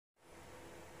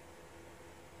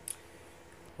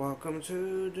Welcome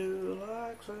to Do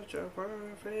Like Such a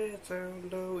Perfect Town.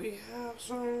 Though we have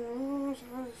some rules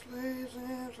on this place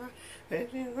and try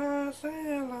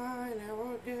 15% line and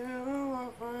we'll give them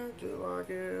a fun. Do Like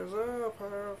is a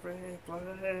perfect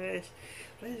place.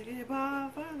 Please keep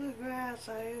off of the grass,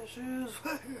 say your shoes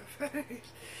for your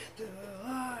face. Do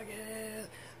Like it,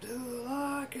 do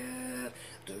like it,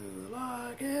 do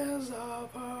like is a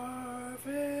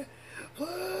perfect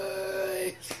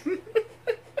place.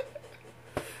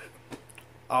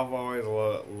 I've always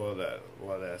loved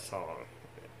that song.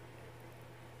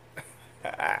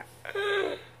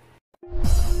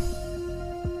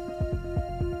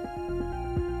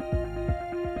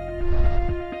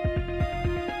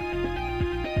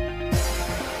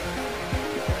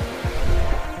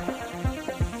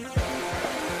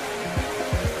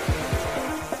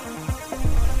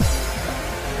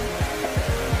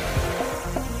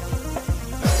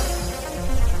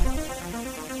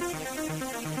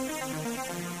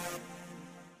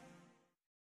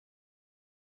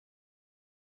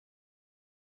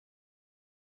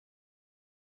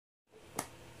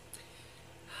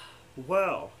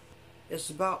 Well, it's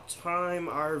about time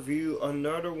I review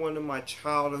another one of my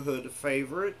childhood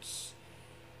favorites,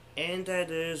 and that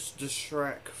is the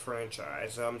Shrek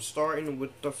franchise. I'm starting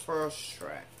with the first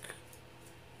Shrek.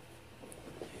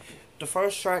 The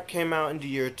first Shrek came out in the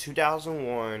year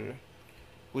 2001,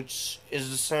 which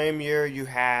is the same year you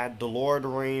had The Lord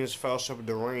of the Rings, Fellowship of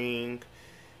the Ring,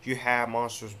 you had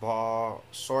Monsters Ball,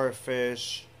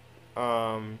 Swordfish,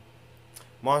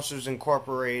 Monsters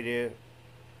Incorporated,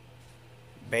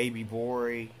 Baby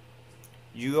Boy.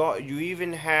 You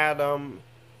even had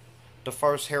the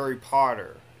first Harry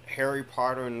Potter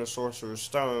and the Sorcerer's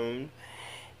Stone,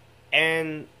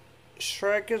 and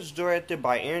Shrek is directed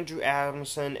by Andrew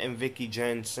Adamson and Vicky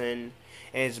Jenson,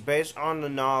 and it's based on the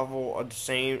novel of the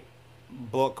same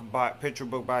picture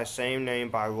book by the same name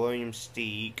by William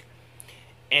Steig.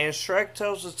 And Shrek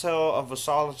tells the tale of a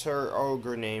solitary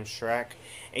ogre named Shrek,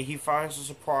 and he finds a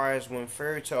surprise when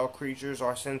fairy tale creatures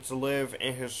are sent to live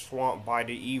in his swamp by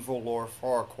the evil Lord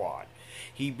Farquaad.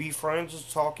 He befriends a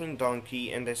talking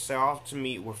donkey, and they set off to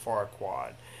meet with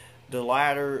Farquaad. The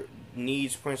latter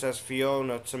needs Princess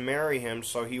Fiona to marry him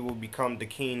so he will become the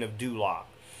king of Duloc.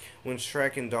 When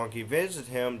Shrek and Donkey visit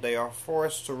him, they are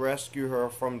forced to rescue her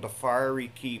from the fiery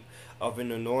keep of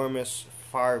an enormous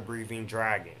fire-breathing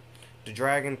dragon. The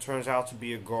dragon turns out to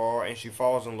be a girl, and she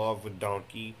falls in love with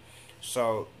Donkey.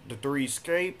 So the three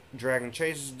escape, dragon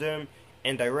chases them,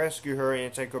 and they rescue her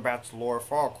and take her back to Lord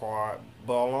Farquaad.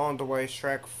 But along the way,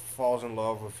 Shrek falls in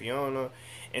love with Fiona,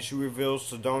 and she reveals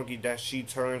to Donkey that she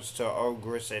turns to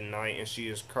ogress at night and she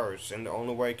is cursed. And the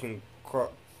only way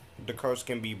the curse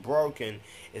can be broken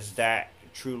is that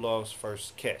true love's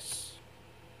first kiss.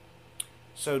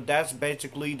 So that's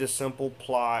basically the simple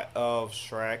plot of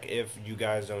Shrek. If you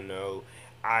guys don't know,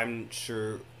 I'm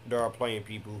sure there are plenty of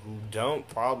people who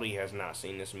probably has not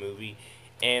seen this movie,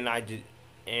 and I did.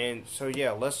 And so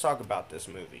yeah, let's talk about this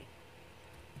movie.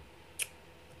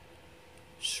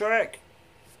 Shrek.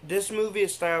 This movie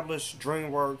established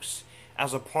DreamWorks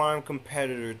as a prime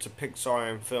competitor to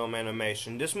Pixar in film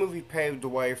animation. This movie paved the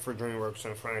way for DreamWorks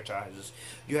and franchises.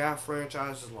 You have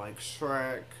franchises like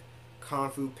Shrek,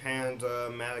 Kung Fu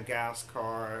Panda,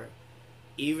 Madagascar,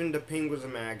 even the Penguins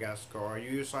of Madagascar.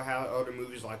 You also have other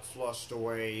movies like Flushed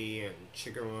Away and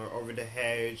Chicken Run Over the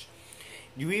Hedge.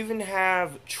 You even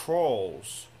have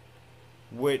Trolls,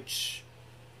 which,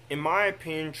 in my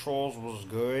opinion, Trolls was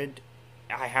good.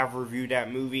 I have reviewed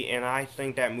that movie, and I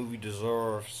think that movie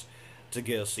deserves to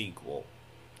get a sequel.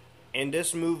 And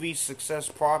this movie's success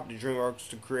prompted DreamWorks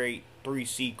to create 3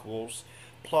 sequels,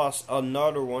 plus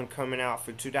another one coming out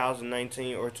for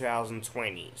 2019 or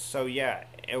 2020. So yeah,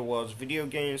 it was video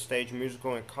game, stage,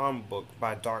 musical, and comic book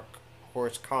by Dark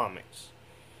Horse Comics.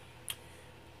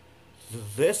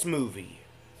 This movie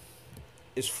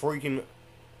is freaking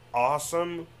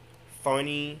awesome,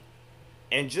 funny,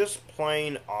 and just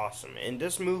plain awesome. And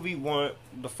this movie won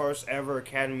the first ever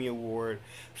Academy Award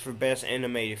for Best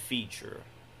Animated Feature,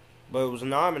 but it was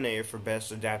nominated for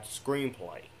Best Adapted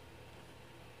Screenplay.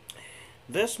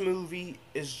 This movie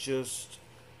is just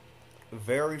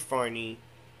very funny,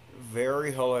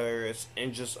 very hilarious,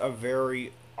 and just a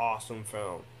very awesome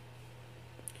film.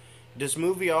 This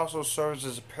movie also serves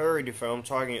as a parody film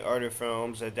targeting other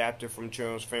films adapted from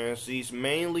children's fantasies,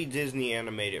 mainly Disney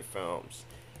animated films,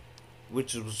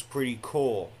 which was pretty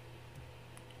cool.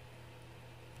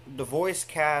 The voice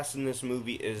cast in this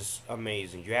movie is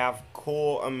amazing. You have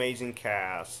cool, amazing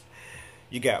cast.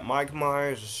 You got Mike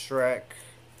Myers as Shrek.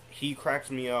 He cracks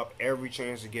me up every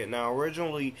chance to get. Now,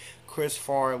 originally, Chris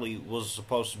Farley was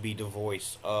supposed to be the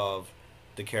voice of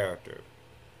the character.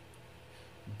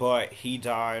 But he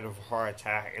died of a heart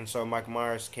attack, and so Mike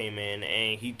Myers came in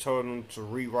and he told him to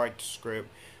rewrite the script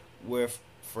with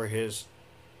for his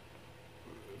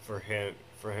for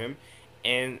him,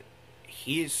 and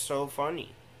he is so funny.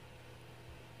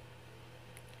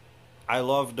 I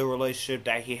love the relationship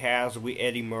that he has with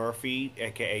Eddie Murphy,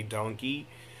 aka Donkey.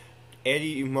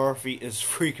 Eddie Murphy is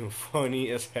freaking funny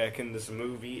as heck in this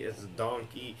movie as a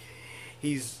donkey.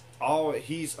 He's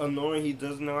annoying. He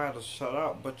doesn't know how to shut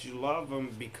up, but you love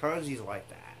him because he's like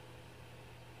that.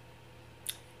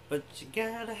 But you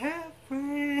gotta have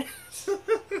friends.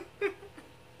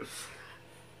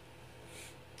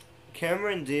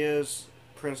 Cameron Diaz,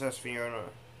 Princess Fiona.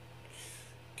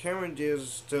 Cameron Diaz is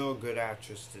still a good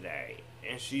actress today,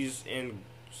 and she's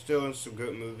still in some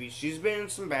good movies. She's been in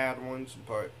some bad ones,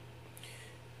 but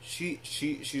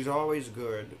she's always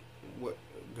good.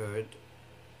 Good.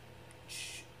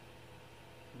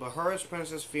 But her as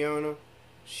Princess Fiona,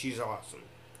 she's awesome.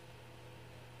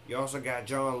 You also got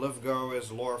John Lithgow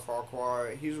as Lord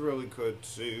Farquaad. He's really good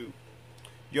too.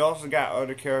 You also got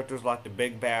other characters like the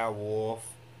Big Bad Wolf,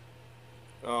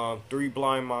 Three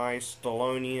Blind Mice,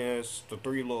 Thelonious, the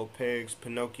Three Little Pigs,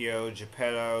 Pinocchio,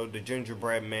 Geppetto, the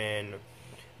Gingerbread Man,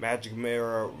 Magic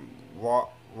Mirror,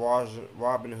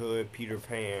 Robin Hood, Peter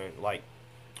Pan. Like,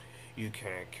 you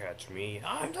can't catch me.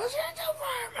 I'm the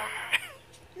Gingerbread Man.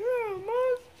 You're a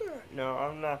monster. No,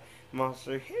 I'm not a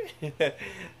monster.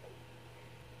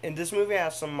 And this movie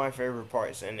has some of my favorite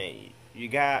parts in it. You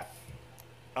got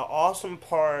an awesome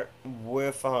part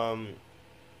with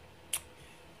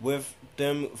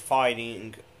them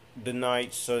fighting the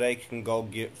knights so they can go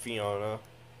get Fiona.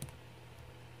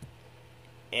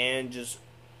 And just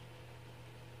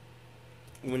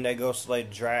when they go slay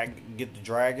get the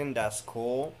dragon, that's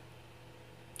cool.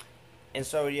 And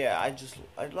so yeah,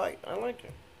 I like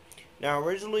it. Now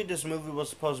originally this movie was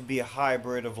supposed to be a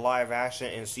hybrid of live action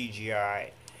and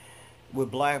CGI, with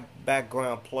black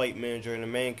background plate manager and the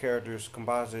main characters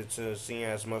composited to scene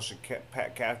as motion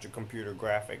capture computer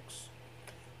graphics.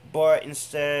 But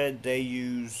instead they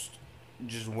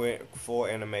just went full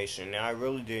animation. Now I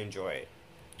really did enjoy it.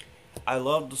 I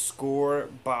love the score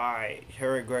by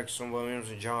Harry Gregson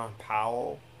Williams and John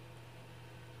Powell.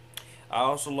 I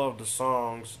also love the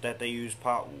songs that they use.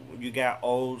 You got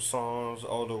old songs,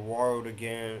 Oh the World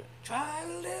Again, Try a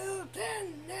Little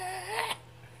Tender,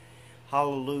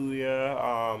 Hallelujah,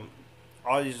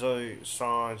 all these other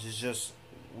songs is just,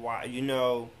 wow,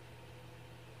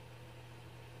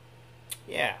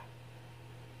 yeah,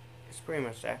 it's pretty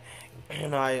much that.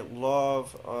 And I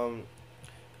love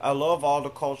all the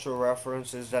cultural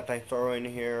references that they throw in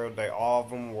here. All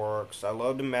of them works. I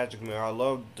love the Magic Mirror. I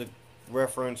love the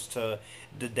reference to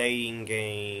the dating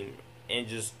game, and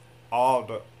just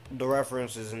all the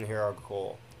references in here are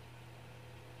cool.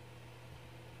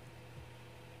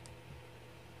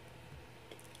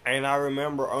 And I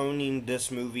remember owning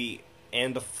this movie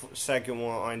and the second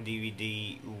one on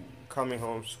DVD, coming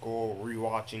home from school,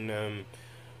 rewatching them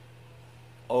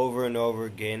over and over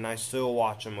again. I still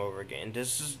watch them over again.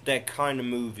 This is that kind of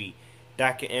movie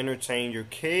that can entertain your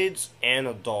kids and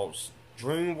adults.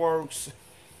 DreamWorks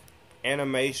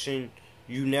Animation,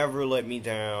 you never let me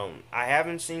down. I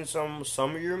haven't seen some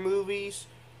of your movies,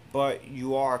 but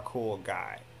you are a cool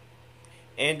guy.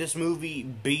 And this movie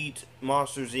beat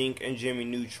Monsters Inc. and Jimmy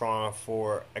Neutron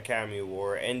for Academy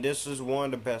Award. And this is one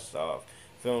of the best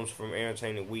films from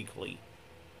Entertainment Weekly.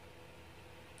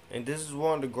 And this is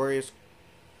one of the greatest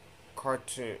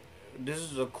cartoon. This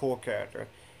is a cool character.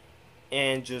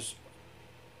 And just,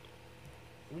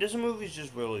 this movie's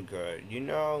just really good,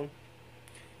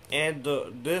 And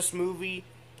this movie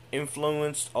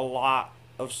influenced a lot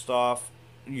of stuff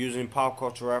using pop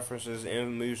culture references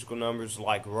and musical numbers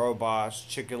like Robots,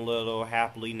 Chicken Little,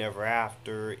 Happily Never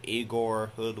After,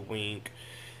 Igor, Hoodwink.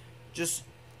 Just,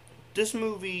 this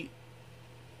movie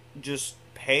just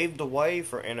paved the way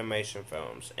for animation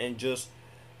films. And just,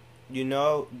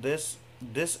 this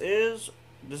is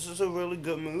a really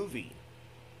good movie.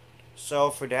 So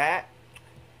for that,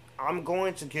 I'm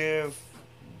going to give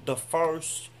the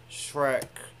first Shrek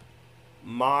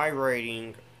my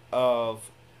rating of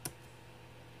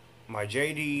my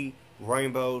JD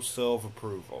Rainbow Seal of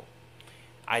Approval.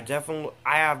 I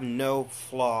have no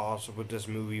flaws with this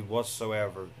movie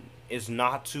whatsoever. It's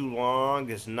not too long,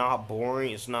 it's not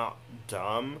boring, it's not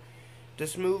dumb.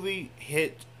 This movie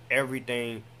hit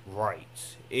everything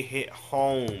right. It hit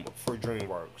home for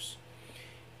DreamWorks.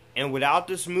 And without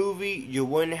this movie, you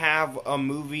wouldn't have a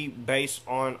movie based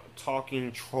on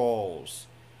talking trolls,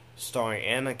 starring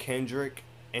Anna Kendrick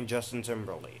and Justin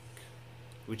Timberlake,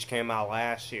 which came out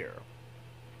last year.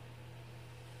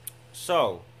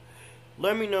 So,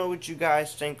 let me know what you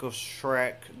guys think of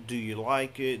Shrek. Do you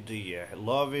like it? Do you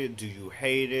love it? Do you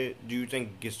hate it? Do you think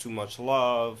it gets too much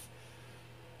love?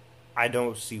 I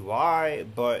don't see why,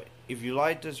 but if you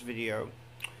like this video,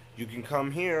 you can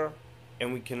come here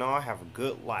and we can all have a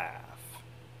good laugh.